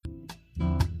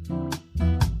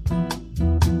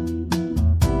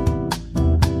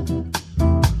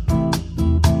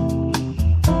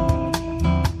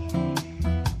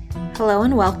Hello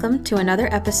and welcome to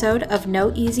another episode of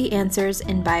No Easy Answers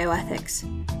in Bioethics,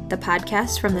 the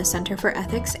podcast from the Center for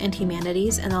Ethics and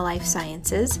Humanities in the Life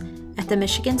Sciences at the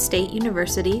Michigan State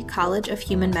University College of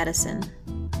Human Medicine.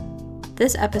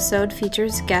 This episode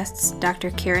features guests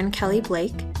Dr. Karen Kelly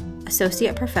Blake,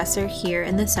 Associate Professor here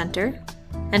in the Center,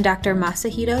 and Dr.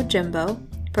 Masahito Jimbo,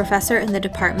 Professor in the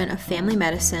Department of Family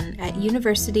Medicine at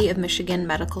University of Michigan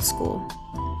Medical School.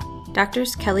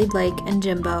 Doctors Kelly Blake and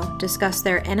Jimbo discussed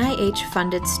their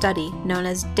NIH-funded study known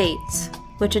as DATES,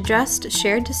 which addressed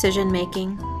shared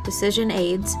decision-making, decision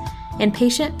aids, and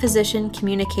patient-physician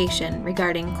communication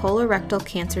regarding colorectal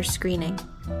cancer screening.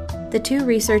 The two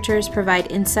researchers provide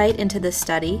insight into the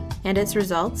study and its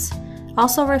results,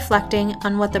 also reflecting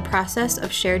on what the process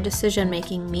of shared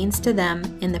decision-making means to them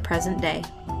in the present day.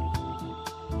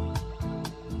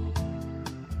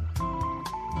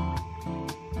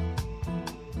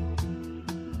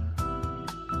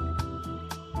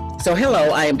 So hello,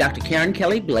 I am Dr. Karen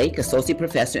Kelly Blake, Associate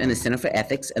Professor in the Center for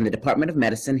Ethics and the Department of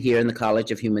Medicine here in the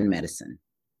College of Human Medicine.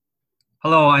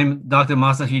 Hello, I'm Dr.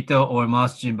 Masahito or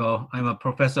Mas Jimbo. I'm a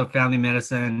Professor of Family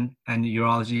Medicine and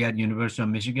Urology at University of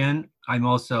Michigan. I'm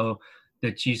also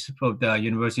the Chief of the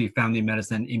University Family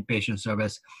Medicine Inpatient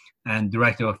Service and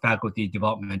Director of Faculty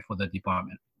Development for the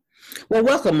department. Well,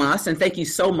 welcome, Mas, and thank you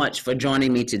so much for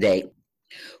joining me today.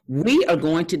 We are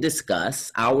going to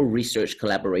discuss our research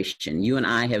collaboration. You and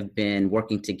I have been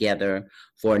working together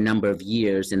for a number of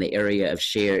years in the area of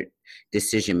shared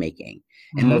decision-making.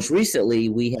 And most recently,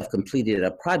 we have completed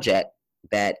a project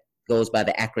that goes by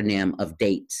the acronym of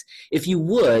DATES. If you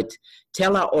would,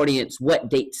 tell our audience what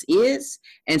DATES is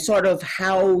and sort of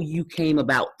how you came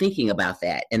about thinking about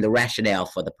that and the rationale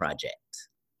for the project.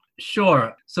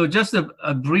 Sure. So just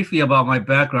briefly about my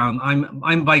background,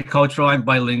 I'm bicultural, I'm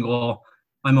bilingual.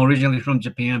 I'm originally from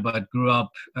Japan, but grew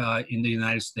up in the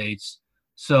United States.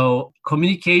 So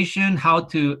communication, how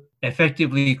to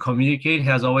effectively communicate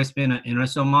has always been an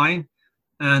interest of mine.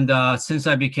 And since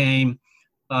I became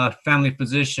a family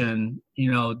physician,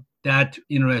 that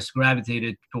interest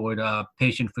gravitated toward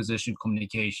patient-physician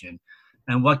communication.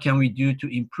 And what can we do to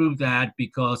improve that?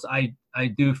 Because I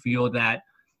do feel that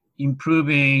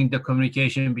improving the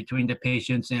communication between the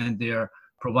patients and their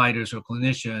providers or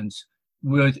clinicians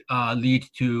would lead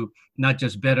to not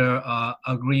just better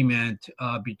agreement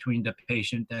between the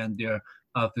patient and their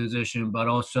physician, but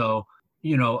also,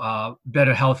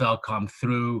 better health outcome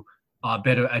through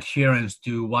better adherence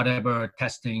to whatever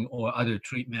testing or other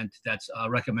treatment that's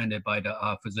recommended by the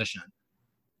physician.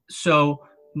 So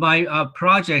my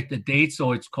project, the DATES,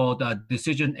 or it's called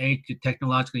Decision Aid to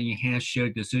Technologically Enhance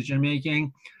Shared Decision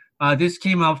Making. This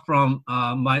came out from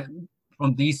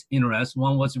these interests.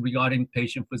 One was regarding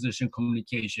patient-physician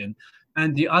communication,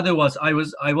 and the other was I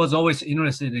was always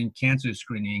interested in cancer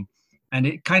screening, and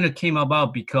it kind of came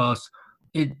about because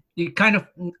it kind of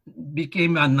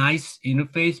became a nice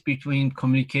interface between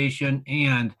communication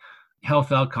and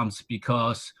health outcomes.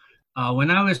 Because when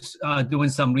I was doing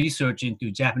some research into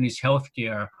Japanese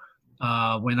healthcare,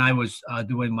 when I was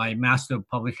doing my Master of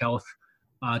Public Health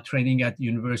training at the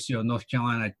University of North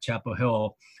Carolina at Chapel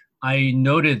Hill, I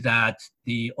noted that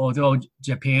although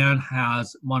Japan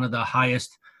has one of the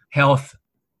highest health,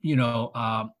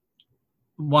 one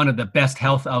of the best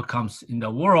health outcomes in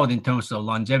the world in terms of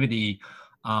longevity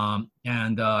and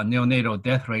neonatal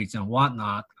death rates and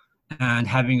whatnot, and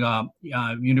having a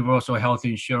universal health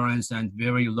insurance and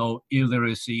very low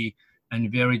illiteracy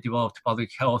and very developed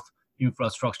public health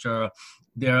infrastructure,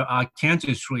 there are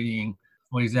cancer screening,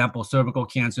 for example, cervical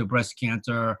cancer, breast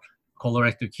cancer,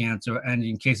 colorectal cancer, and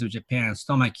in case of Japan,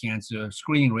 stomach cancer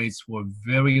screening rates were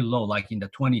very low, like in the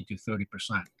 20 to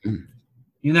 30%.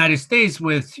 United States,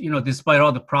 with, despite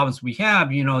all the problems we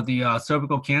have, the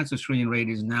cervical cancer screening rate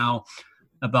is now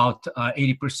about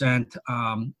 80%.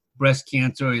 Breast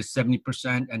cancer is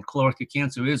 70%, and colorectal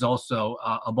cancer is also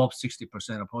above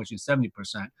 60%, approaching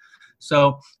 70%.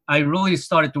 So I really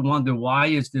started to wonder, why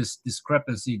is this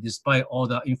discrepancy despite all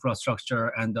the infrastructure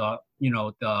and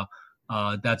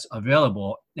that's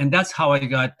available? And that's how I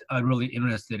got really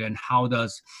interested in how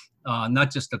does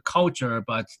not just the culture,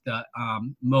 but the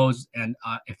modes and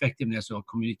effectiveness of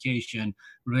communication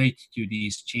relate to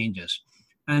these changes.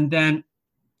 And then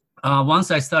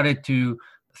once I started to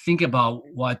think about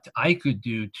what I could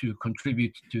do to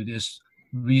contribute to this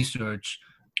research,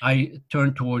 I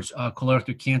turned towards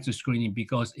colorectal cancer screening,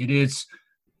 because it is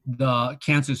the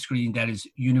cancer screening that is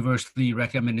universally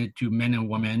recommended to men and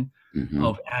women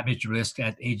of average risk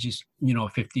at ages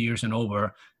 50 years and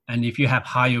over. And if you have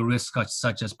higher risk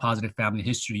such as positive family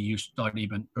history, you start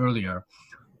even earlier.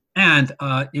 And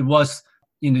it was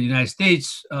in the United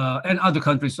States and other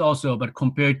countries also, but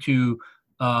compared to,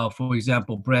 for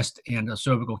example, breast and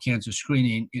cervical cancer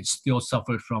screening, it still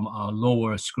suffered from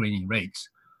lower screening rates.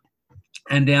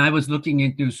 And then I was looking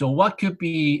into, so what could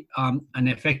be an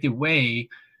effective way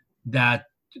that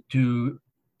to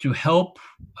help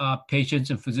patients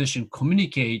and physicians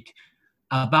communicate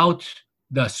about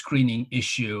the screening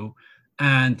issue,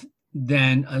 and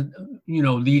then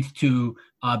lead to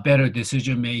better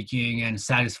decision making and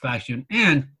satisfaction,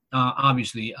 and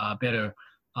obviously better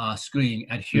screening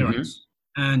adherence.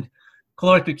 And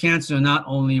colorectal cancer, not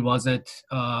only was it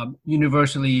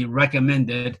universally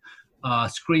recommended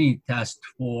screening test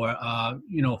for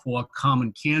for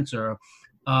common cancer,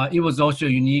 it was also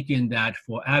unique in that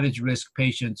for average risk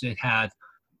patients, it had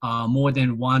more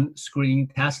than one screening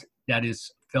test that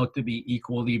is felt to be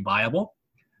equally viable.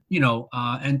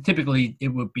 And typically it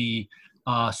would be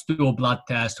stool blood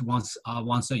test once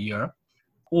a year,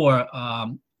 or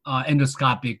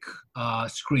endoscopic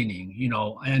screening,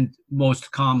 and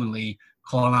most commonly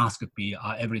colonoscopy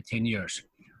every 10 years.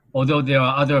 Although there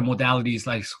are other modalities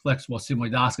like flexible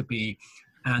sigmoidoscopy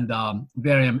and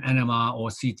barium enema or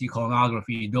CT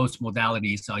colonography, those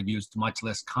modalities are used much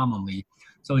less commonly.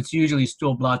 So it's usually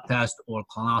stool blood test or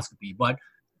colonoscopy. But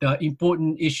the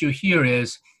important issue here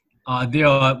is there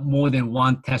are more than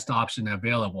one test option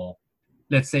available.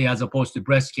 Let's say, as opposed to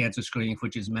breast cancer screening,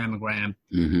 which is mammogram,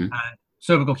 and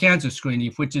cervical cancer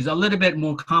screening, which is a little bit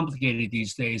more complicated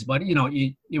these days, but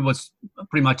it was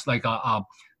pretty much like a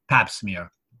pap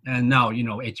smear, and now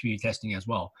HPV testing as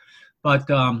well. But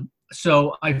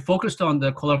so I focused on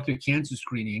the colorectal cancer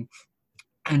screening,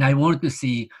 and I wanted to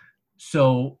see,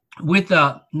 so with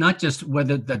not just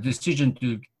whether the decision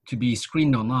to be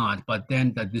screened or not, but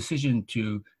then the decision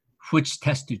to which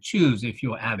test to choose if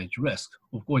you're average risk.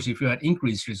 Of course, if you're at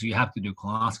increased risk, you have to do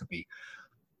colonoscopy.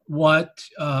 What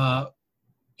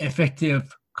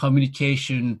effective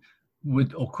communication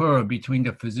would occur between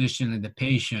the physician and the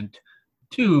patient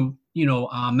to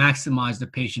maximize the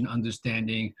patient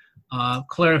understanding,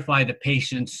 clarify the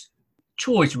patient's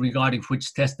choice regarding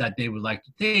which test that they would like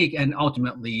to take, and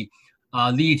ultimately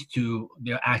lead to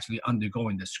their actually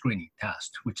undergoing the screening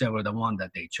test, whichever the one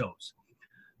that they chose.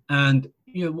 And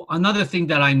another thing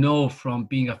that I know from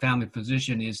being a family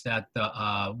physician is that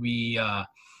we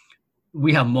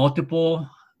have multiple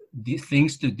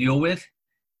things to deal with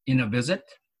in a visit.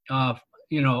 For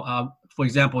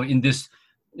example, in this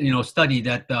study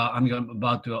that I'm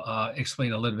about to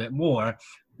explain a little bit more,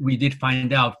 we did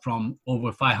find out from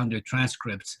over 500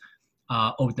 transcripts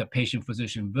of the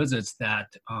patient-physician visits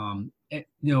that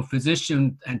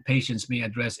physicians and patients may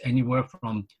address anywhere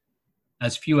from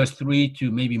as few as 3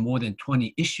 to maybe more than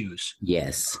 20 issues.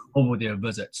 Yes. Over their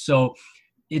visits. So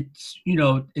it's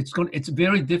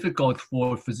very difficult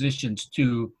for physicians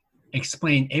to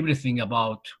explain everything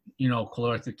about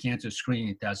colorectal cancer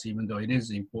screening tests, even though it is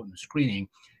important screening,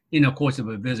 in the course of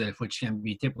a visit, which can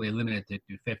be typically limited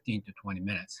to 15 to 20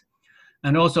 minutes.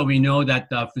 And also we know that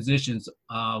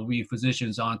we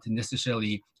physicians aren't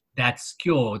necessarily that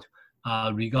skilled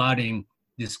regarding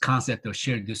this concept of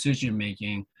shared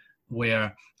decision-making,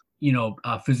 where,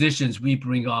 physicians, we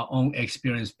bring our own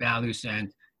experience, values,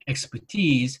 and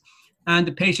expertise, and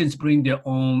the patients bring their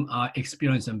own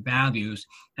experience and values,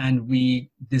 and we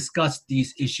discuss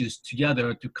these issues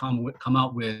together to come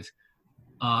out with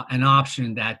an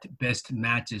option that best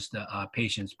matches the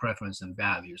patient's preference and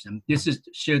values. And this is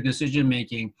shared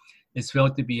decision-making is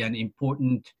felt to be an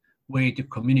important way to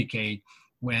communicate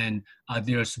when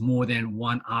there's more than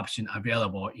one option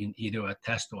available in either a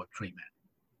test or treatment.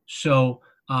 So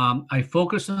I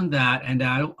focus on that, and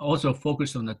I also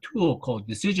focus on a tool called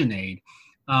Decision Aid,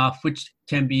 which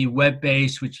can be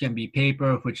web-based, which can be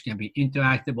paper, which can be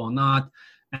interactive or not.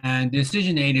 And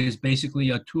Decision Aid is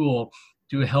basically a tool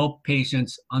to help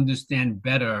patients understand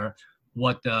better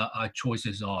what the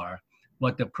choices are,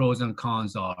 what the pros and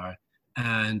cons are,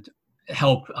 and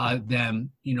help them,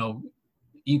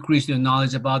 increase their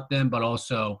knowledge about them, but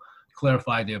also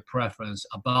clarify their preference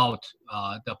about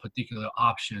the particular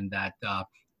option that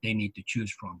they need to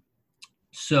choose from.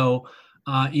 So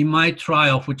in my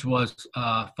trial, which was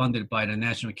funded by the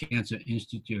National Cancer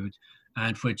Institute,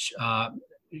 and which,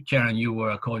 Karen, you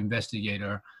were a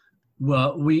co-investigator,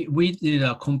 well, we did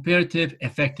a comparative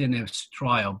effectiveness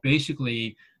trial.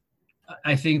 Basically,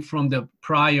 I think from the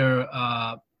prior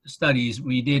studies,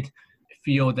 we did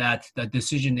feel that the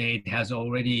Decision Aid has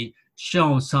already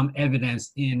shown some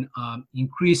evidence in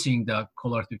increasing the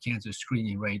colorectal cancer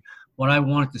screening rate. What I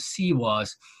wanted to see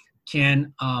was,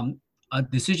 can a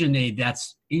Decision Aid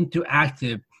that's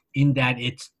interactive in that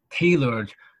it's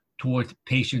tailored towards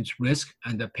patient's risk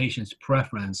and the patient's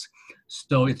preference.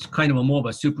 So it's kind of a more of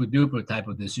a super duper type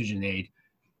of decision aid.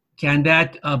 Can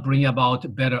that bring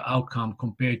about better outcome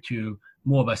compared to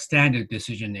more of a standard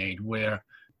decision aid where,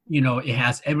 it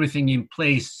has everything in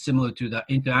place similar to the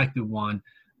interactive one,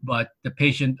 but the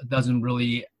patient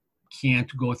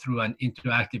can't go through an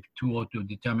interactive tool to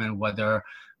determine whether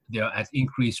they're at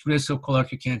increased risk of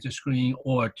colorectal cancer screening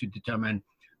or to determine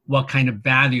what kind of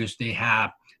values they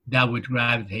have that would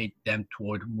gravitate them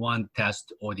toward one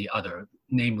test or the other,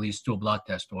 namely stool blood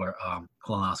test or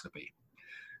colonoscopy.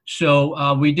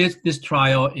 So we did this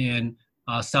trial in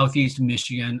Southeast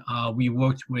Michigan. We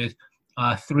worked with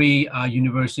 3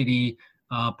 university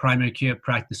primary care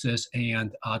practices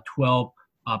and 12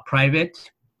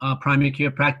 private primary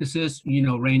care practices,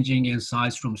 ranging in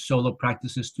size from solo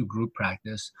practices to group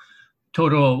practice.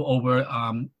 Total of over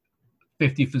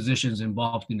 50 physicians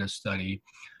involved in the study.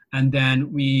 And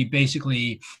then we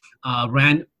basically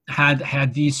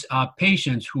had these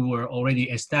patients who were already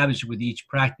established with each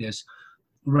practice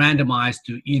randomized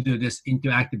to either this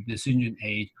interactive decision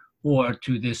aid or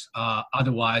to this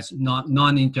otherwise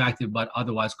non-interactive but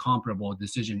otherwise comparable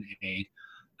decision aid.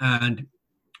 And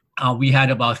we had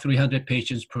about 300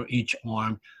 patients per each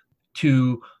arm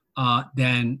to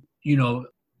then,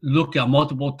 look at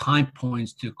multiple time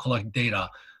points to collect data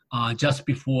just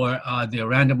before they're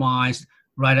randomized,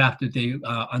 right after they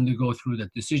undergo through the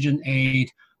decision aid.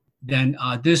 Then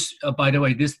by the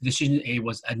way, this decision aid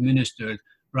was administered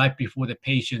right before the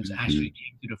patients actually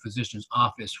came to the physician's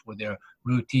office for their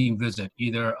routine visit,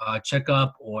 either a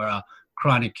checkup or a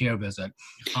chronic care visit.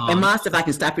 And Mas, if I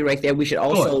can stop you right there, we should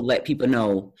also let people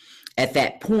know at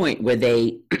that point where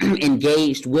they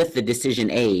engaged with the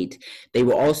decision aid, they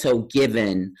were also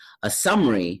given a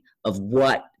summary of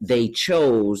what they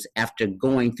chose after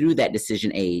going through that decision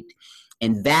aid.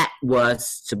 And that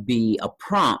was to be a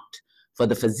prompt for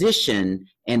the physician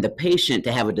and the patient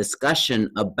to have a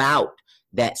discussion about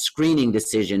that screening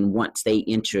decision once they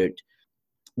entered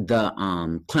the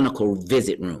clinical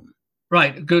visit room.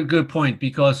 Right, good point,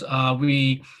 because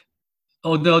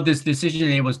although this decision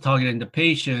aid was targeting the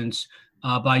patients,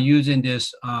 by using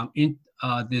this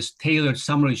this tailored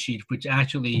summary sheet, which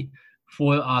actually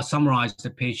summarized the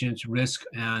patient's risk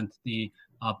and the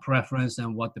preference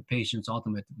and what the patients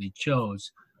ultimately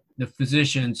chose, the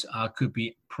physicians could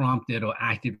be prompted or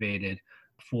activated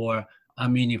for a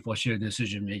meaningful shared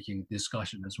decision-making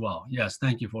discussion as well. Yes,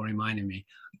 thank you for reminding me.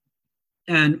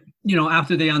 And,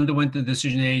 after they underwent the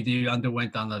decision aid, they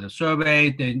underwent another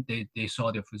survey, then they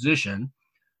saw their physician,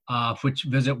 which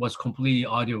visit was completely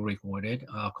audio recorded,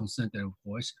 consented, of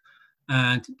course.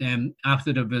 And then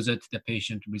after the visit, the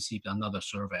patient received another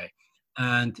survey.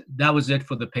 And that was it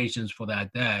for the patients for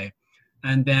that day.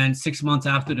 And then 6 months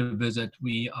after the visit,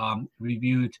 we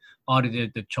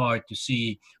audited the chart to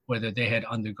see whether they had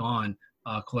undergone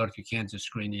colorectal cancer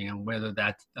screening and whether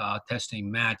that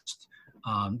testing matched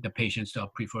the patient's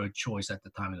preferred choice at the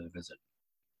time of the visit.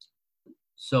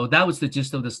 So that was the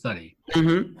gist of the study.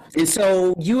 Mm-hmm. And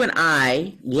so you and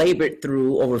I labored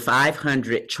through over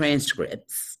 500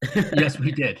 transcripts. Yes,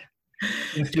 we did.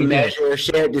 To measure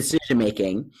shared decision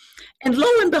making. And lo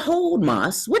and behold,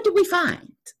 Mas, what did we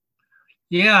find?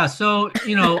 Yeah, so,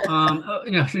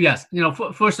 yes,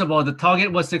 first of all, the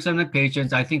target was 600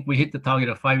 patients. I think we hit the target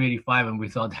of 585 and we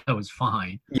thought that was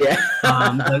fine. Yeah.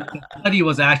 The study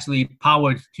was actually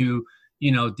powered to,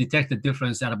 detect the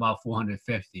difference at about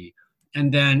 450.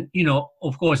 And then,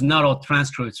 of course, not all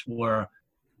transcripts were,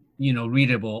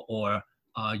 readable or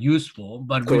useful,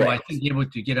 but we were, I think, able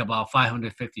to get about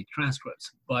 550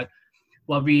 transcripts. But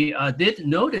what we did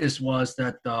notice was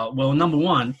that, number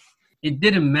one, it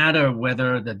didn't matter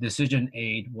whether the decision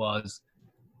aid was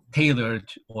tailored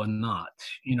or not.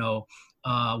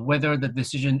 Whether the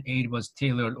decision aid was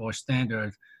tailored or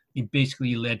standard, it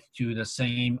basically led to the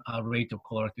same rate of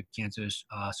colorectal cancer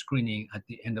screening at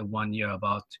the end of 1 year,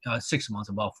 about 6 months,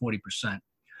 about 40%.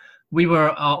 We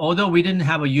were, although we didn't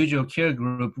have a usual care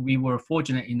group, we were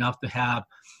fortunate enough to have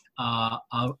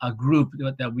a group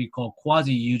that we call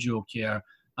quasi-usual care.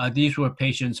 These were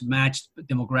patients matched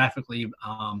demographically,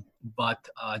 but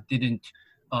didn't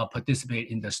participate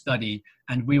in the study.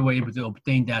 And we were able to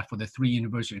obtain that for the 3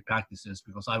 university practices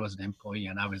because I was an employee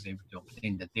and I was able to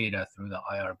obtain the data through the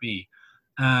IRB.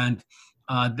 And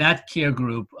that care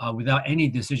group, without any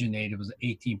decision aid, it was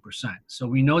 18%. So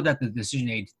we know that the decision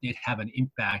aid did have an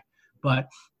impact. But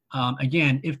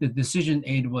again, if the decision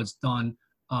aid was done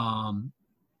in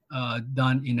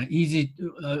an easy,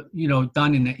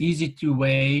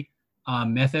 way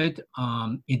method,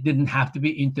 it didn't have to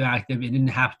be interactive. It didn't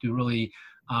have to really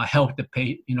help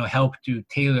to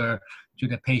tailor to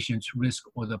the patient's risk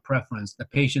or the preference, the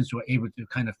patients were able to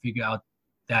kind of figure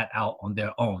that out on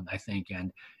their own, I think,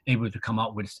 and able to come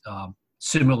up with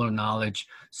similar knowledge,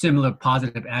 similar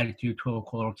positive attitude toward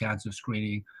colorectal cancer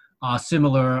screening,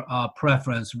 similar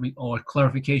preference or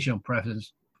clarification of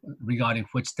preference regarding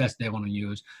which test they want to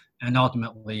use, and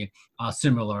ultimately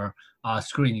similar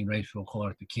screening rates for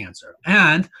colorectal cancer.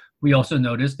 And we also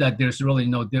noticed that there's really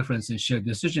no difference in shared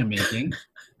decision making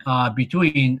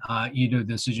between either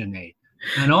decision aid.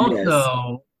 And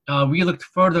also, we looked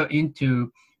further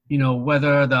into,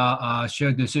 whether the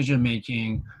shared decision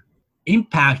making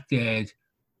impacted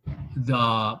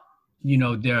the,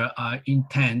 their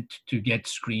intent to get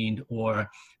screened, or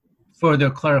further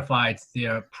clarified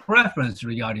their preference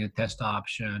regarding the test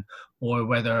option, or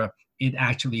whether it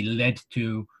actually led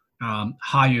to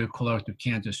higher colorectal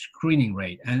cancer screening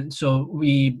rate. And so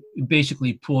we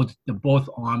basically pulled the both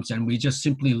arms, and we just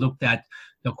simply looked at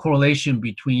the correlation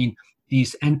between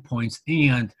these endpoints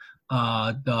and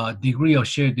the degree of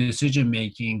shared decision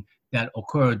making that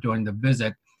occurred during the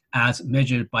visit, as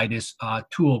measured by this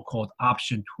tool called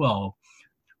Option 12,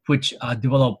 which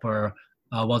developer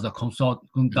was a consultant.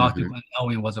 Dr. Glenn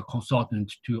Elwin was a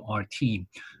consultant to our team.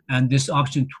 And this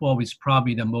Option 12 is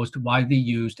probably the most widely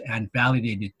used and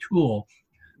validated tool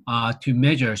to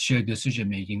measure shared decision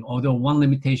making. Although one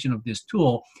limitation of this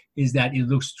tool is that it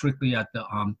looks strictly at the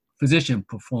physician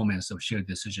performance of shared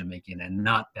decision making and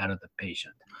not that of the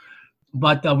patient.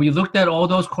 But we looked at all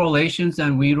those correlations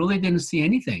and we really didn't see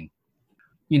anything.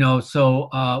 We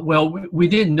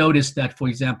did notice that, for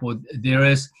example, there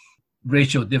is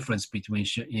racial difference between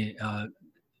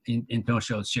in terms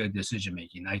of shared decision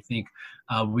making. I think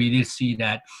we did see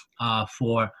that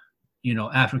for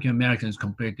African Americans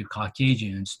compared to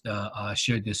Caucasians, the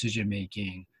shared decision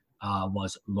making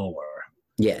was lower.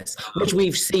 Yes, which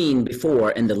we've seen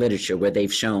before in the literature where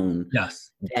they've shown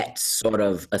that's sort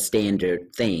of a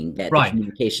standard thing, that the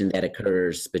communication that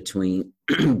occurs between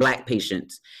Black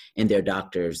patients and their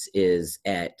doctors is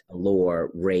at a lower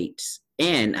rate,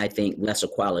 and I think lesser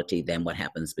quality than what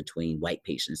happens between white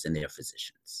patients and their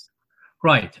physicians.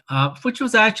 Right, which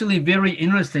was actually very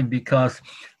interesting because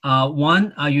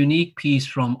one unique piece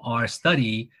from our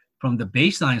study, from the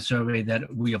baseline survey that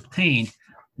we obtained,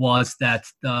 was that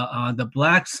the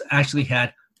Blacks actually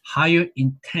had higher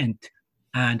intent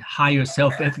and higher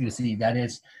self-efficacy. That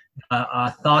is,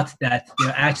 thought that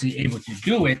they're actually able to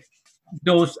do it.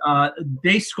 Those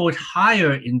they scored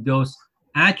higher in those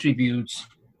attributes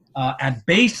at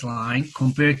baseline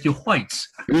compared to whites.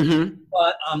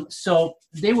 But so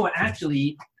they were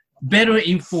actually better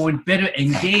informed, better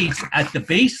engaged at the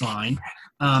baseline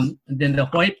than the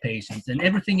white patients, and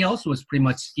everything else was pretty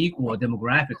much equal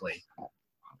demographically.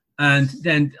 And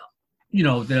then,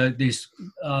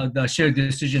 the shared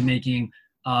decision making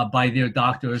by their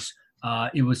doctors,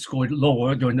 it was scored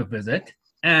lower during the visit.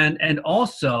 And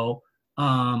also,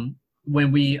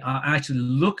 when we actually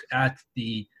look at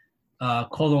the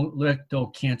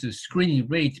colorectal cancer screening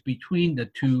rate between the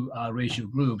two racial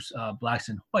groups, Blacks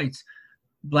and whites,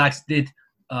 Blacks did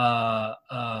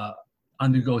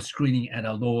undergo screening at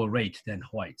a lower rate than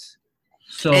whites.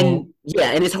 So, and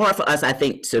it's hard for us, I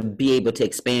think, to be able to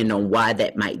expand on why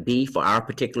that might be for our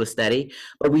particular study.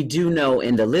 But we do know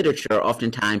in the literature,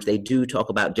 oftentimes they do talk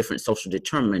about different social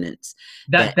determinants.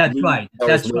 That's right.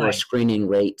 Those lower screening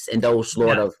rates and those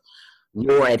sort of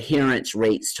lower adherence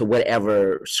rates to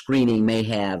whatever screening may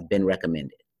have been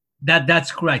recommended.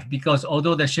 That's correct, because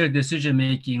although the shared decision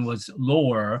making was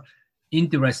lower,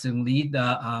 interestingly,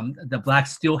 the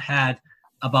Blacks still had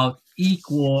about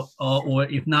equal or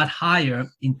if not higher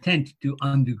intent to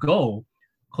undergo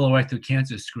colorectal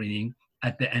cancer screening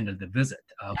at the end of the visit,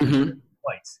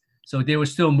 whites. So they were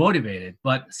still motivated,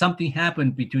 but something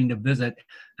happened between the visit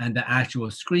and the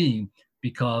actual screening,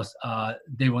 because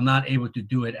they were not able to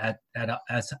do it at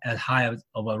as high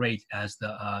of a rate as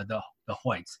the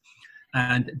whites.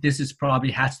 And this is probably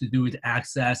has to do with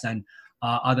access and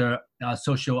other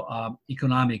social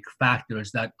economic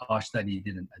factors that our study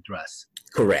didn't address.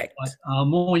 Correct. But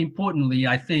more importantly,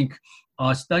 I think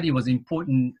our study was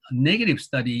important, a negative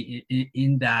study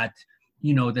in that,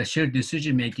 the shared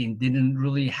decision making didn't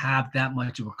really have that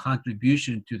much of a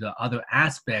contribution to the other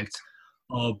aspects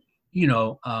of,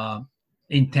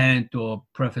 intent or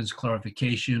preference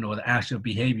clarification or the actual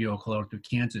behavior of colorectal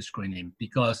cancer screening,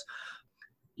 because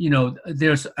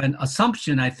there's an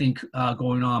assumption, I think,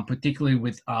 going on, particularly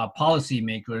with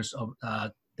policymakers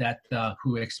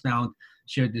who expound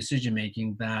shared decision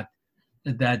making, that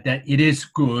it is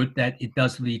good, that it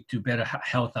does lead to better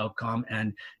health outcome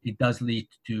and it does lead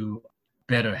to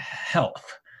better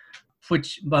health.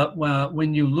 But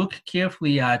when you look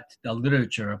carefully at the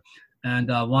literature, And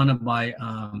one of my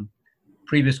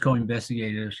previous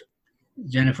co-investigators,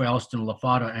 Jennifer Elston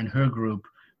Lafata, and her group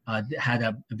had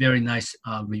a very nice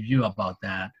review about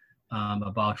that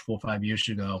about 4 or 5 years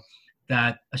ago,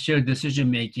 that shared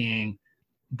decision-making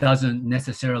doesn't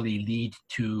necessarily lead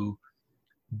to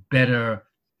better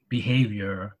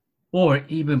behavior or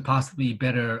even possibly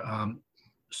better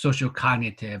social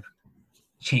cognitive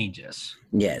changes.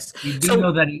 Yes. We do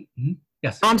know that.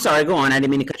 Yes. I'm sorry, go on. I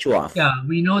didn't mean to cut you off. Yeah,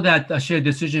 we know that shared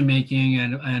decision making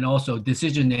and also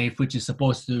decision aid, which is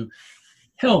supposed to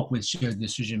help with shared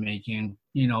decision making,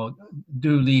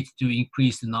 do lead to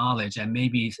increased knowledge and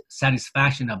maybe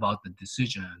satisfaction about the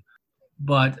decision.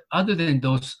 But other than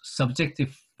those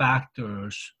subjective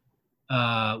factors,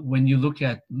 when you look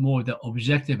at more the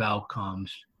objective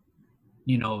outcomes,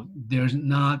 there's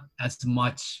not as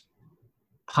much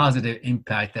positive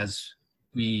impact as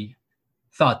we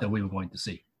thought that we were going to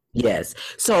see. Yes.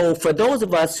 So for those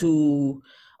of us who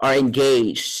are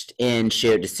engaged in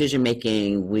shared decision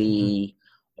making, we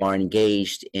are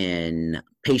engaged in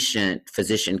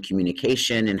patient-physician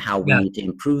communication and how we need to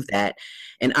improve that,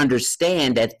 and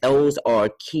understand that those are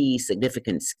key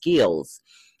significant skills.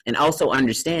 And also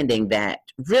understanding that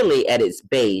really at its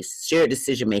base, shared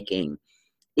decision making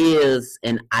is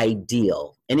an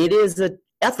ideal, and it is an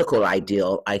ethical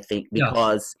ideal, I think,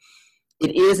 because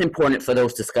it is important for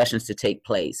those discussions to take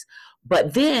place.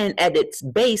 But then at its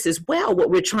base as well,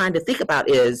 what we're trying to think about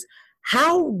is,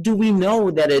 how do we know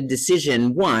that a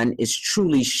decision, one, is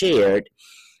truly shared?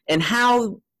 And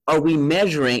how are we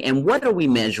measuring, and what are we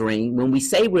measuring when we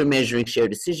say we're measuring shared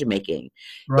decision making?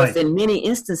 Right. If in many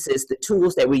instances, the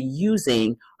tools that we're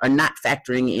using are not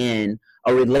factoring in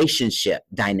a relationship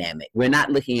dynamic. We're not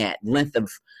looking at the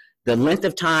length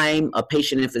of time a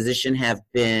patient and physician have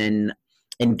been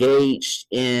engaged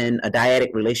in a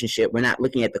dyadic relationship. We're not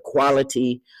looking at the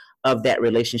quality of that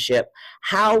relationship.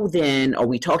 How then are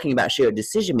we talking about shared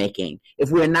decision making if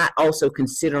we're not also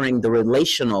considering the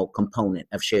relational component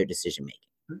of shared decision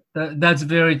making? That's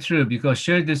very true, because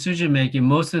shared decision making,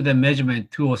 most of the measurement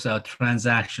tools are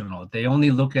transactional. They only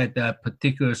look at that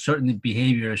particular certain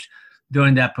behaviors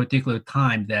during that particular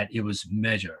time that it was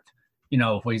measured.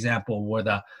 For example, were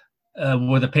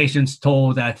the patients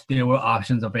told that there were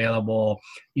options available?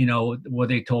 Were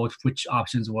they told which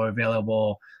options were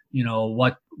available?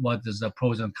 What is the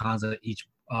pros and cons of each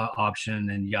option,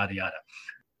 and yada yada.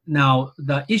 Now,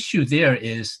 the issue there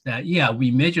is that,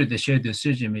 we measured the shared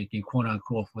decision making, quote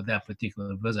unquote, for that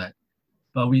particular visit,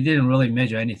 but we didn't really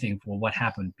measure anything for what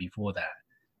happened before that.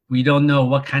 We don't know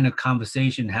what kind of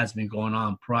conversation has been going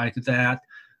on prior to that.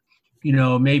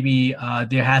 Maybe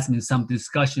there has been some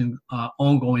discussion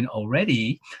ongoing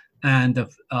already, and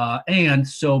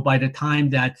so by the time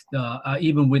that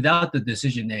even without the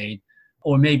decision aid,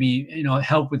 or maybe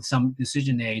help with some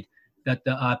decision aid, that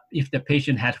if the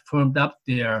patient had firmed up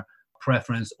their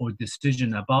preference or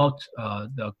decision about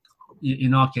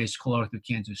in our case, colorectal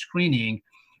cancer screening,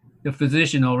 the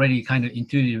physician already kind of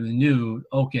intuitively knew,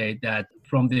 okay, that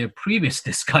from their previous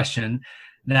discussion,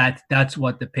 that's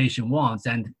what the patient wants.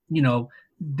 And,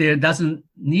 there doesn't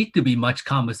need to be much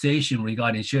conversation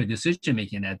regarding shared decision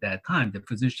making at that time. The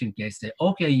physician can say,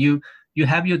 okay, you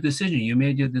have your decision, you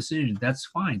made your decision, that's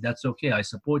fine, that's okay, I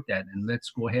support that, and let's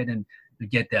go ahead and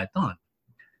get that done.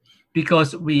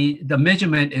 Because the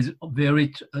measurement is very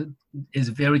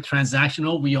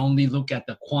transactional. We only look at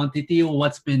the quantity of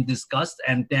what's been discussed,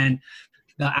 and then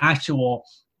the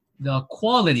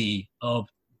quality of,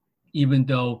 even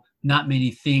though not many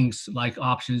things like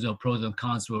options or pros and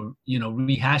cons were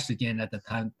rehashed again at the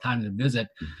time of the visit,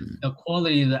 the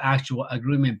quality of the actual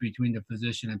agreement between the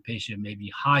physician and patient may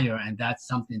be higher, and that's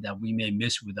something that we may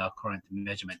miss with our current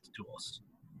measurement tools.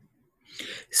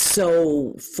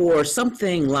 So for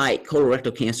something like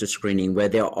colorectal cancer screening, where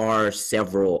there are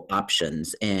several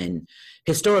options, and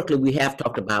historically we have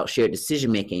talked about shared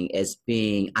decision making as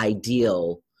being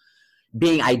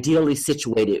ideally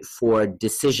situated for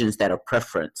decisions that are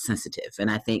preference sensitive. And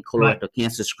I think colorectal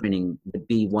cancer screening would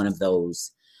be one of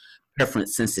those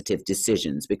preference sensitive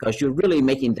decisions, because you're really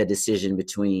making the decision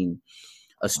between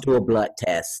a stool blood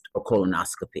test or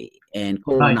colonoscopy. And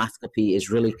colonoscopy is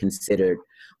really considered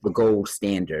the gold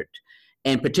standard,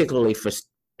 and particularly for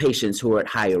patients who are at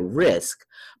higher risk.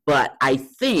 But I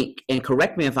think, and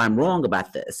correct me if I'm wrong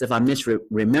about this, if I'm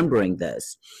misremembering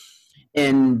this,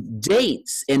 in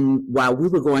dates, and while we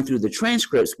were going through the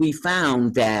transcripts, we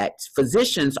found that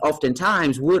physicians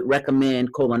oftentimes would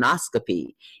recommend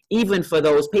colonoscopy, even for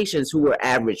those patients who were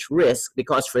average risk,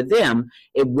 because for them,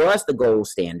 it was the gold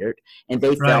standard, and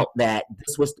they felt that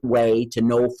this was the way to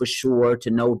know for sure, to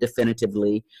know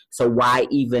definitively. So why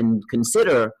even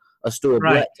consider a stool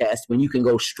Right. blood test when you can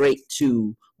go straight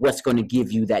to what's going to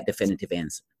give you that definitive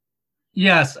answer?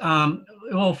 Yes.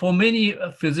 Well, for many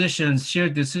physicians,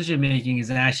 shared decision making is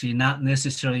actually not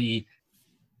necessarily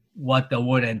what the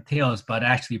word entails, but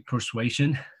actually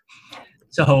persuasion.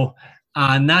 So,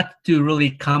 not to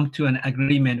really come to an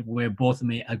agreement where both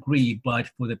may agree, but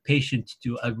for the patient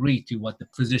to agree to what the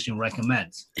physician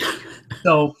recommends.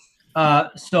 So,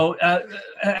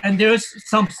 and there's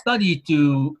some study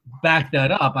to back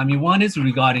that up. I mean, one is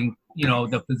regarding,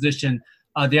 the physician.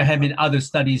 There have been other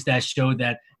studies that show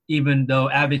that even though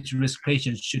average risk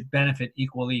patients should benefit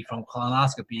equally from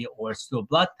colonoscopy or stool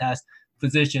blood test,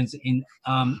 physicians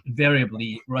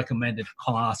invariably recommended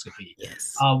colonoscopy.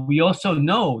 Yes. We also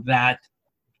know that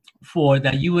for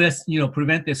the U.S.,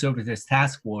 Preventive Services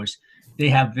Task Force, they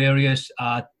have various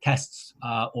tests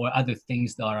or other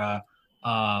things that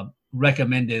are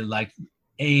recommended, like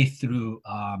A through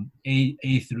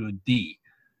D.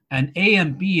 And A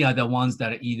and B are the ones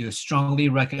that are either strongly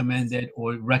recommended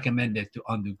or recommended to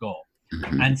undergo.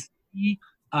 Mm-hmm. And C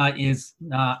is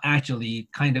actually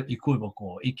kind of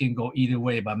equivocal. It can go either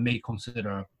way, but may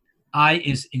consider. I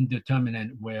is indeterminate,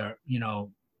 where,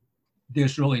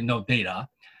 there's really no data.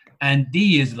 And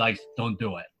D is like, don't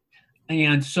do it.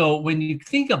 And so when you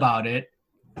think about it,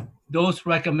 those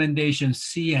recommendations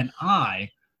C and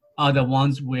I are the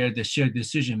ones where the shared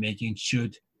decision-making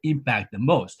should impact the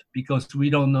most, because we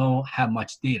don't know how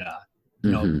much data,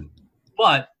 Mm-hmm.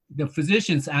 But the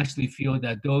physicians actually feel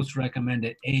that those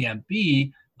recommended A and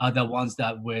B are the ones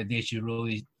that where they should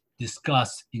really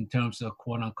discuss in terms of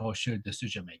quote unquote shared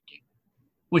decision making,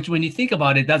 which when you think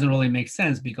about it doesn't really make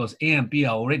sense, because A and B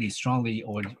are already strongly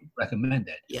or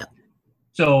recommended. Yeah.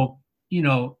 So,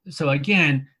 so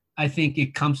again, I think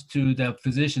it comes to the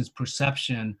physician's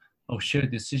perception of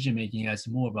shared decision making as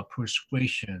more of a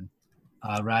persuasion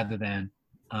rather than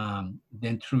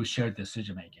true shared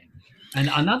decision making. And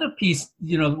another piece,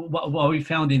 what we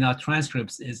found in our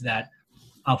transcripts is that,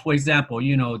 for example,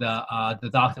 the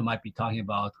doctor might be talking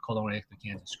about colorectal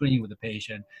cancer screening with the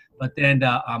patient, but then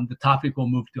the topic will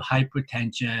move to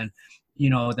hypertension,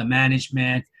 the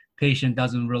management. Patient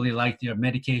doesn't really like their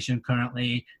medication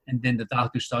currently, and then the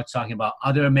doctor starts talking about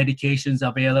other medications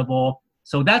available.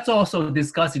 So that's also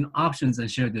discussing options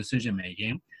and shared decision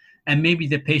making. And maybe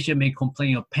the patient may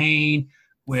complain of pain,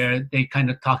 where they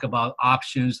kind of talk about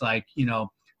options like,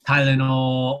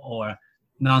 Tylenol or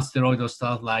non-steroidal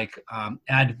stuff like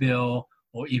Advil,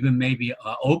 or even maybe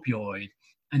opioid.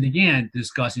 And again,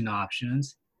 discussing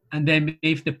options. And then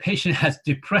if the patient has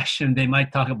depression, they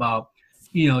might talk about,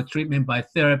 treatment by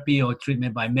therapy or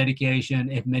treatment by medication,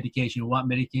 if medication, what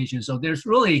medication. So there's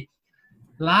really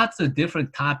lots of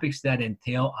different topics that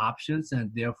entail options and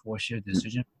therefore shared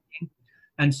decision making.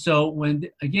 And so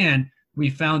we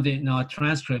found in our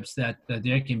transcripts that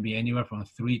there can be anywhere from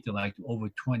 3 to like over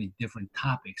 20 different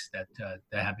topics that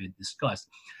have been discussed.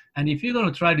 And if you're going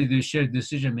to try to do shared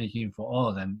decision making for all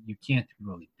of them, you can't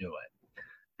really do it.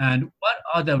 And what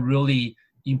are the really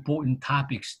important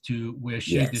topics to where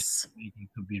shared decision making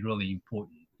could be really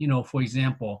important? For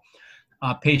example,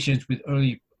 patients with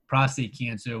early prostate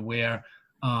cancer, where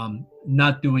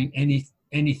not doing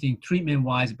anything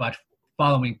treatment-wise, but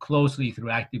following closely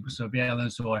through active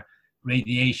surveillance or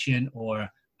radiation or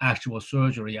actual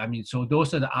surgery. I mean, so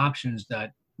those are the options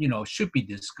that, should be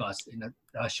discussed in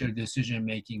a shared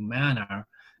decision-making manner,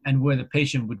 and where the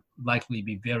patient would likely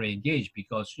be very engaged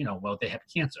because, they have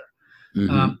cancer.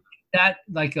 Mm-hmm. That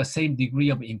like a same degree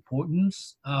of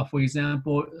importance, for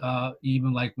example,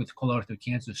 even like with colorectal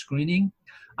cancer screening,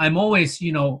 I'm always,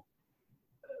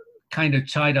 kind of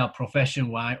chide our profession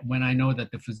when I know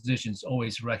that the physicians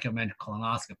always recommend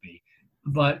colonoscopy.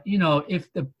 But,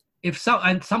 if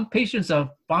some patients are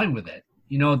fine with it,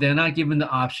 they're not given the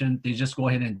option, they just go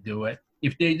ahead and do it.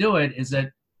 If they do it, is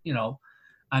that,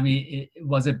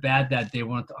 was it bad that they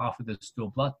weren't offered the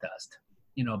stool blood test?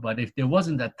 But if there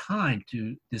wasn't that time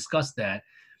to discuss that,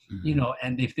 Mm-hmm.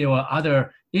 And if there were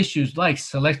other issues like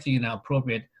selecting an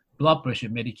appropriate blood pressure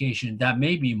medication, that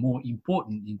may be more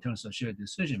important in terms of shared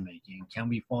decision making. Can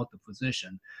we fault the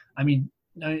physician? I mean,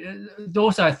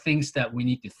 those are things that we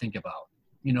need to think about.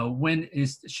 When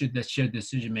should the shared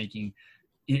decision making,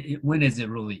 when is it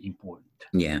really important?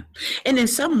 Yeah. And in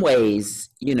some ways,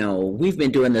 we've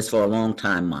been doing this for a long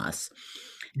time, Mas.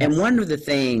 And one of the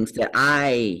things that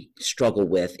I struggle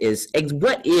with is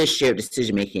what is shared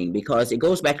decision making? Because it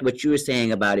goes back to what you were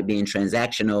saying about it being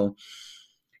transactional,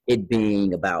 it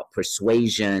being about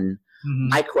persuasion. Mm-hmm.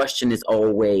 My question is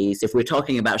always, if we're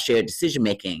talking about shared decision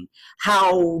making,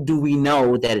 how do we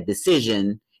know that a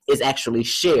decision is actually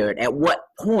shared? At what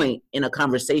point in a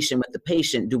conversation with the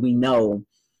patient do we know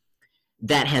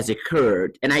that has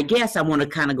occurred. And I guess I want to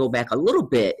kind of go back a little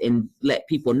bit and let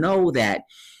people know that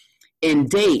in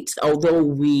DATES, although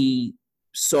we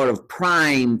sort of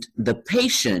primed the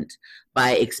patient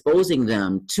by exposing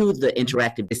them to the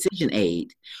interactive decision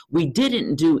aid, we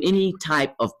didn't do any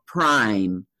type of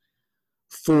prime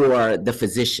for the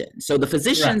physician. So the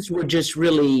physicians were just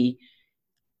really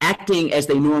acting as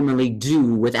they normally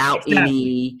do without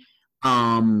any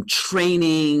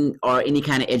training or any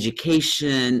kind of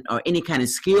education or any kind of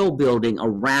skill building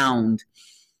around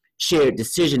shared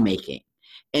decision making.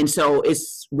 And so it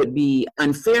would be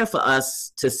unfair for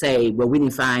us to say, well, we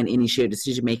didn't find any shared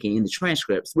decision making in the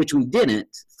transcripts, which we didn't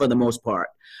for the most part,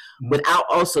 without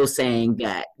also saying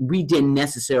that we didn't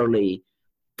necessarily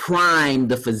prime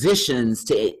the physicians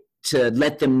to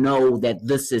let them know that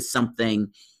this is something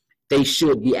they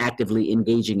should be actively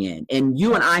engaging in. And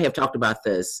you and I have talked about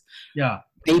this,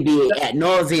 maybe ad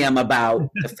nauseum, about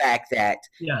the fact that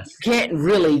you can't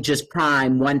really just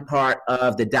prime one part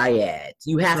of the dyad.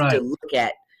 You have to look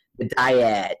at the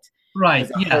dyad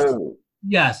as a whole.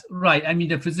 Yes, right. I mean,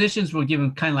 the physicians were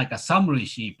given kind of like a summary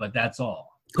sheet, but that's all.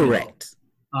 Correct.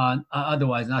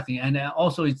 Otherwise, nothing. And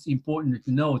also, it's important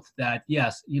to note that,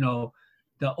 yes,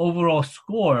 the overall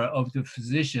score of the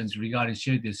physicians regarding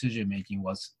shared decision making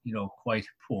was, quite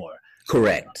poor.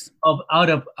 Correct. Out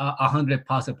of 100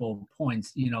 possible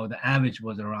points, the average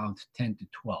was around 10 to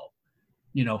 12,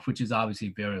 which is obviously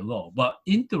very low. But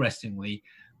interestingly,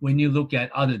 when you look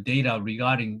at other data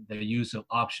regarding the use of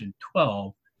option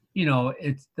 12,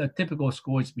 it's the typical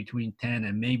score is between 10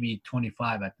 and maybe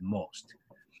 25 at the most.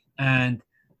 And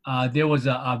there was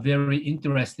a very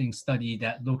interesting study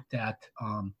that looked at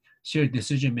shared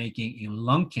decision-making in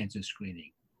lung cancer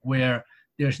screening, where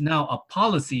there's now a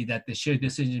policy that the shared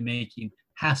decision-making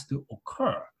has to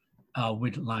occur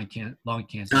with lung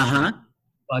cancer.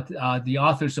 But the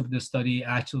authors of the study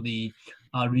actually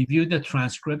reviewed the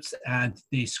transcripts, and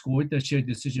they scored the shared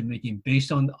decision-making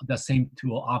based on the same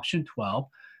tool, option 12,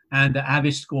 and the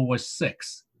average score was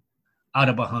 6 out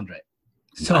of 100.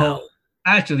 So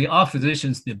actually, our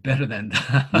physicians did better than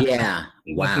the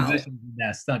physicians in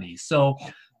that study. So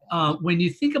when you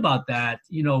think about that,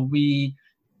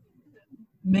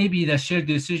 maybe the shared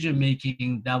decision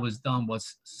making that was done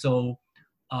was so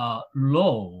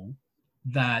low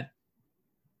that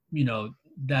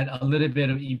that a little bit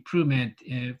of improvement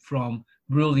from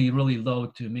really, really low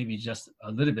to maybe just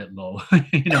a little bit low,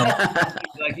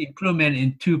 like improvement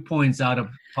in 2 points out of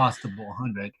possible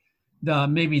 100.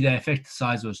 Maybe the effect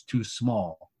size was too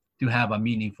small to have a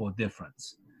meaningful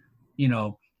difference.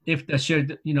 If the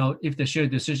shared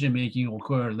decision making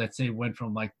occurred, let's say went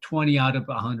from like 20 out of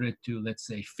 100 to, let's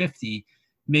say, 50,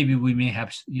 maybe we may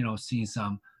have seen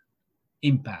some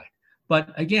impact. But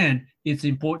again, it's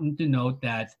important to note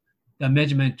that the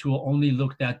measurement tool only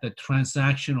looked at the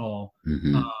transactional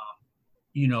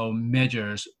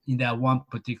measures in that one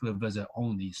particular visit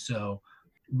only. So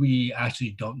we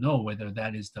actually don't know whether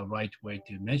that is the right way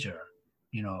to measure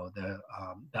the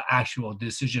actual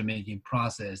decision-making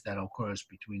process that occurs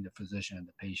between the physician and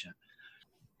the patient.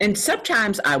 And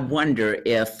sometimes I wonder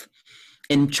if,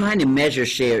 in trying to measure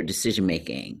shared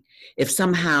decision-making, if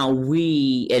somehow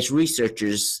we as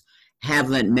researchers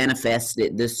haven't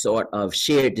manifested this sort of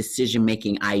shared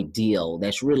decision-making ideal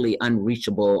that's really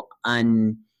unreachable,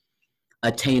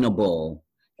 unattainable,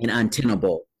 and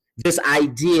untenable. This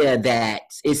idea that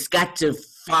it's got to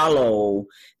follow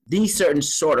these certain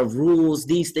sort of rules,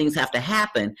 these things have to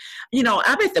happen.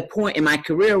 I'm at the point in my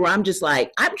career where I'm just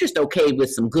okay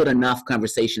with some good enough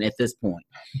conversation at this point.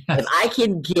 If I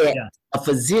can get a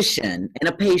physician and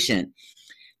a patient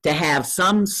to have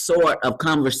some sort of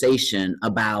conversation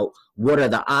about what are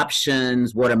the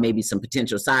options, what are maybe some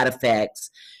potential side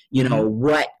effects,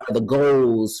 what are the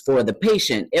goals for the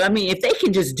patient. I mean, if they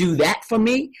can just do that for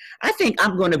me, I think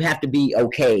I'm going to have to be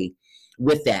okay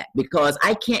with that, because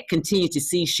I can't continue to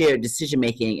see shared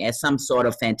decision-making as some sort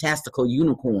of fantastical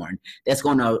unicorn that's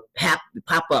going to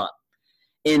pop up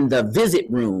in the visit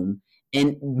room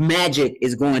and magic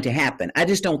is going to happen. I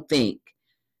just don't think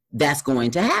that's going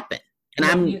to happen.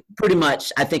 And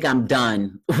I think I'm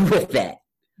done with that.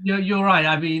 You're right.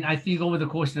 I mean, I think over the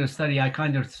course of the study, I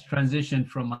kind of transitioned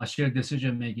from a shared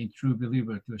decision-making true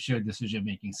believer to a shared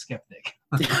decision-making skeptic.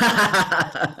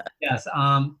 Yes.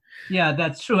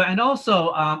 That's true. And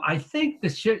also, I think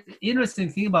the interesting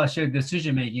thing about shared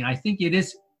decision-making, I think it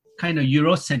is kind of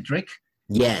Eurocentric.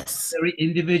 Yes. Very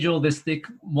individualistic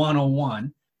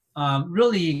 101.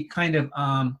 Really kind of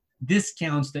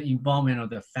discounts the involvement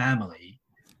of the family.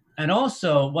 And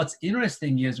also, what's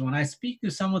interesting is when I speak to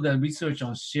some of the research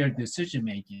on shared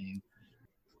decision-making,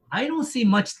 I don't see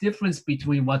much difference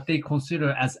between what they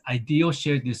consider as ideal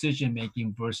shared decision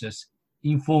making versus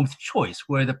informed choice,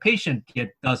 where the patient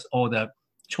does all the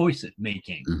choice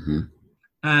making. Mm-hmm.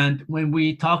 And when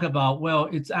we talk about, well,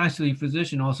 it's actually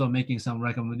physician also making some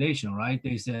recommendation, right?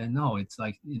 They say, no, it's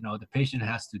like, the patient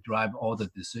has to drive all the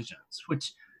decisions,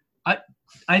 which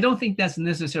I don't think that's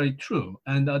necessarily true.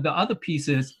 And the other piece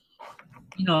is,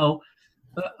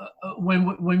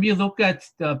 when we look at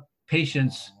the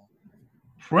patient's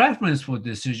preference for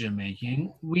decision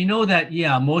making, we know that,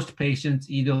 most patients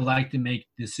either like to make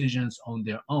decisions on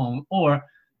their own or,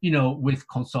 with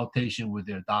consultation with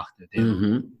their doctor. They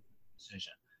Mm-hmm.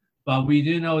 decision. But we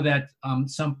do know that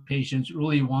some patients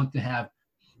really want to have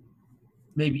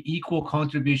maybe equal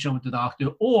contribution with the doctor,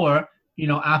 or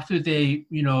after they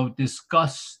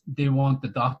discuss, they want the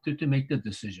doctor to make the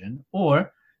decision,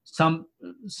 or some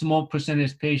small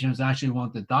percentage of patients actually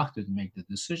want the doctor to make the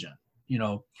decision.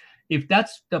 If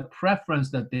that's the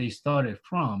preference that they started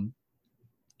from,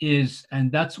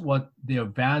 and that's what their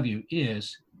value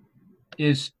is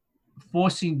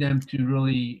forcing them to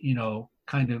really,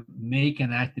 kind of make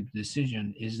an active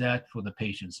decision, is that for the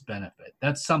patient's benefit?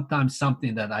 That's sometimes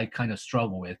something that I kind of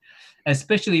struggle with,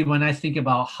 especially when I think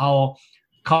about how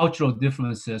cultural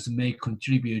differences may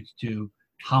contribute to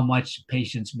how much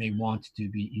patients may want to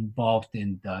be involved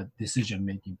in the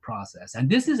decision-making process. And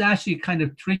this is actually kind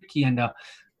of tricky, and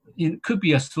it could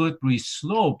be a slippery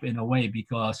slope in a way,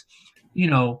 because,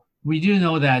 we do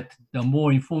know that the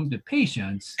more informed the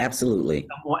patients, Absolutely,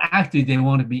 the more active they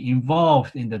want to be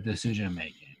involved in the decision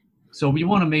making. So we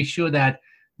want to make sure that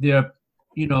their,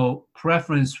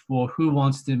 preference for who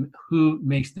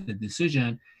makes the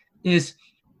decision is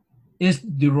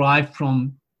derived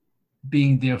from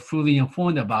being they're fully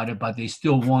informed about it, but they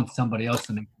still want somebody else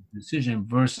to make the decision,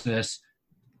 versus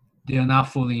they're not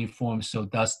fully informed, so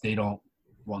thus they don't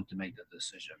want to make the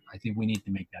decision. I think we need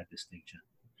to make that distinction.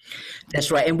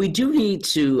 that's right. And we do need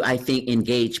to, I think,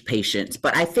 engage patients.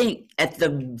 But I think at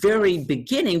the very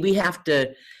beginning, we have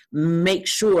to make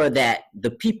sure that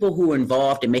the people who are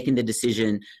involved in making the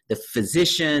decision, the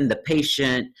physician, the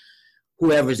patient,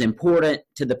 whoever's important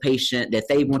to the patient that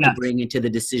they want to bring into the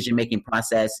decision-making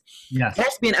process, Yes.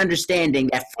 has to be an understanding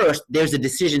that first there's a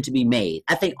decision to be made.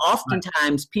 I think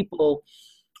oftentimes people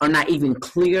are not even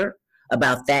clear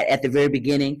about that at the very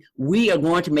beginning. We are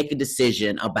going to make a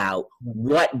decision about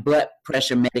what blood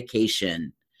pressure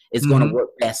medication is going to work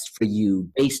best for you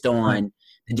based on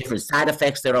the different side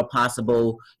effects that are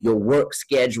possible, your work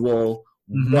schedule,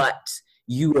 what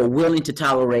you are willing to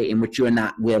tolerate and what you are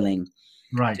not willing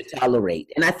to tolerate.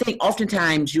 And I think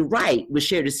oftentimes you're right with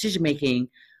shared decision making.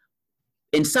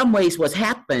 In some ways, what's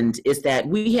happened is that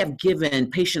we have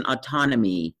given patient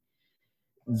autonomy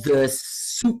the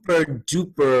super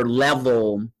duper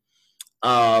level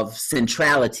of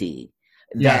centrality,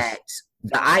 that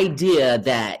the idea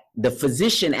that the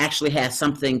physician actually has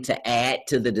something to add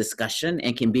to the discussion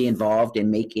and can be involved in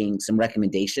making some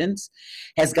recommendations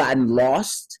has gotten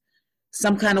lost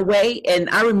some kind of way. And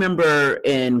I remember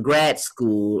in grad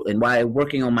school, and while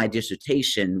working on my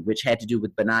dissertation, which had to do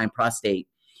with benign prostate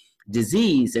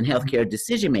disease and healthcare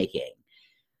decision making,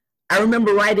 I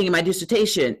remember writing in my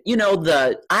dissertation,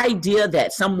 the idea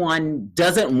that someone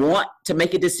doesn't want to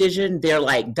make a decision, they're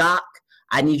like, doc,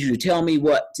 I need you to tell me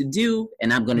what to do,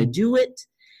 and I'm going to do it.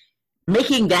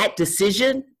 Making that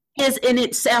decision is in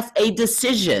itself a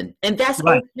decision, and that's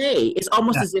okay. It's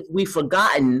almost as if we've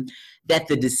forgotten that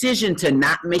the decision to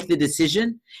not make the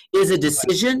decision is a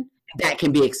decision that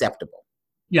can be acceptable.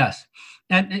 Yes.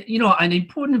 And, an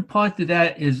important part to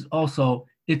that is also,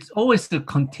 it's always the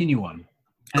continuum.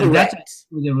 And that's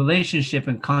where the relationship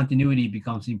and continuity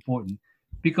becomes important,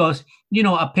 because,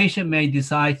 a patient may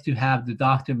decide to have the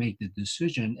doctor make the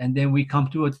decision, and then we come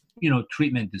to a,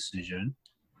 treatment decision.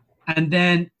 And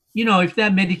then, if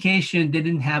that medication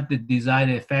didn't have the desired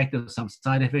effect or some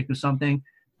side effect or something,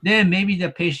 then maybe the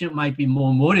patient might be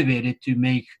more motivated to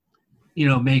make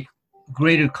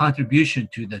greater contribution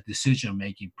to the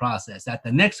decision-making process at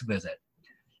the next visit.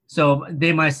 So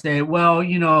they might say, well,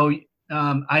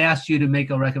 I asked you to make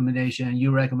a recommendation,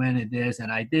 you recommended this,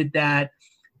 and I did that.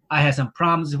 I had some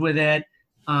problems with it.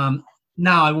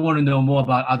 Now I want to know more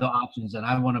about other options, and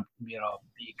I want to,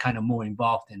 be kind of more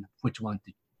involved in which one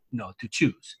to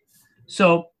choose.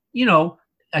 So,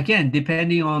 again,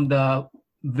 depending on the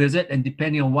visit and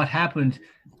depending on what happened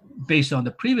based on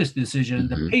the previous decision,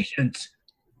 the patient's,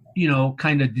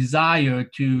 kind of desire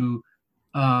to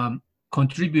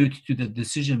contribute to the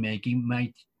decision-making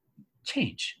might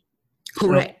change.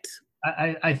 Correct. So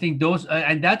I think those,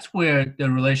 and that's where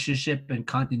the relationship and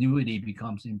continuity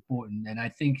becomes important. And I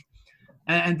think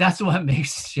And that's what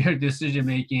makes shared decision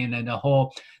making and the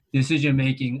whole decision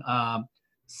making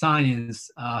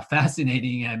science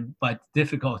fascinating but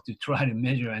difficult to try to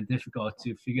measure and difficult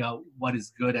to figure out what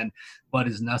is good and what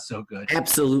is not so good.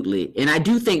 Absolutely. And I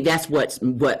do think that's what's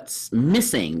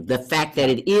missing, the fact that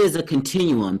it is a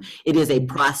continuum. It is a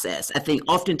process. I think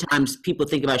oftentimes people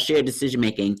think about shared decision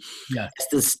making as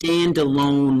the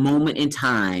standalone moment in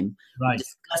time,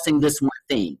 discussing this one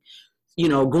thing. You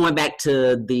know, going back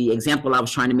to the example I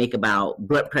was trying to make about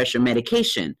blood pressure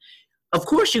medication, of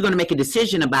course, you're going to make a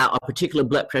decision about a particular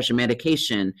blood pressure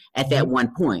medication at that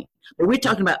one point. But we're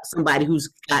talking about somebody who's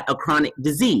got a chronic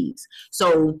disease.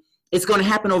 So it's going to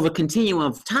happen over a continuum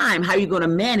of time. How are you going to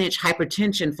manage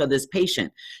hypertension for this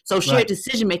patient? So shared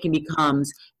decision-making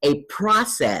becomes a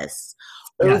process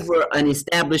over an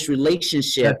established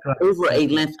relationship, over a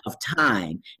length of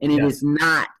time. And it is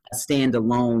not a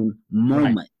standalone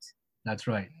moment. That's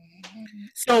right.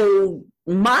 So,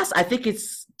 Mas, I think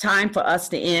it's time for us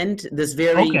to end this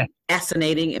very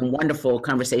fascinating and wonderful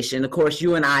conversation. Of course,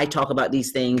 you and I talk about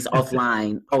these things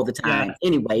offline all the time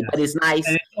anyway, but it's nice.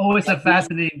 And it's always a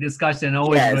fascinating discussion.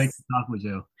 Always great to talk with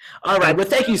you. All right. Well,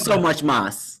 thank you so much,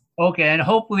 Mas. Okay. And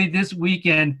hopefully this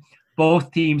weekend,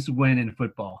 both teams win in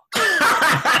football.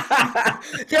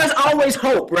 There's always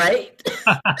hope, right?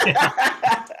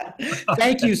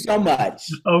 Thank you so much.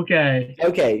 Okay.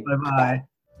 Okay. Bye-bye.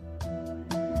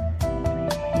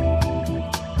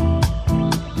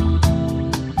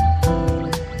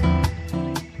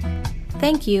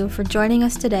 Thank you for joining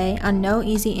us today on No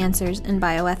Easy Answers in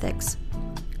Bioethics.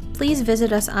 Please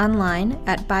visit us online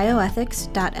at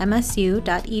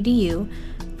bioethics.msu.edu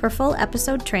for full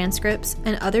episode transcripts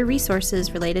and other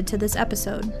resources related to this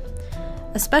episode.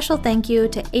 A special thank you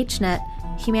to HNET,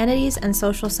 Humanities and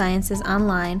Social Sciences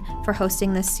Online, for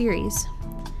hosting this series.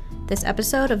 This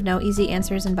episode of No Easy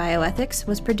Answers in Bioethics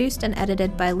was produced and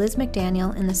edited by Liz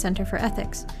McDaniel in the Center for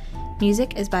Ethics.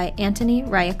 Music is by Antony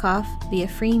Ryakoff via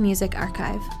Free Music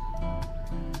Archive.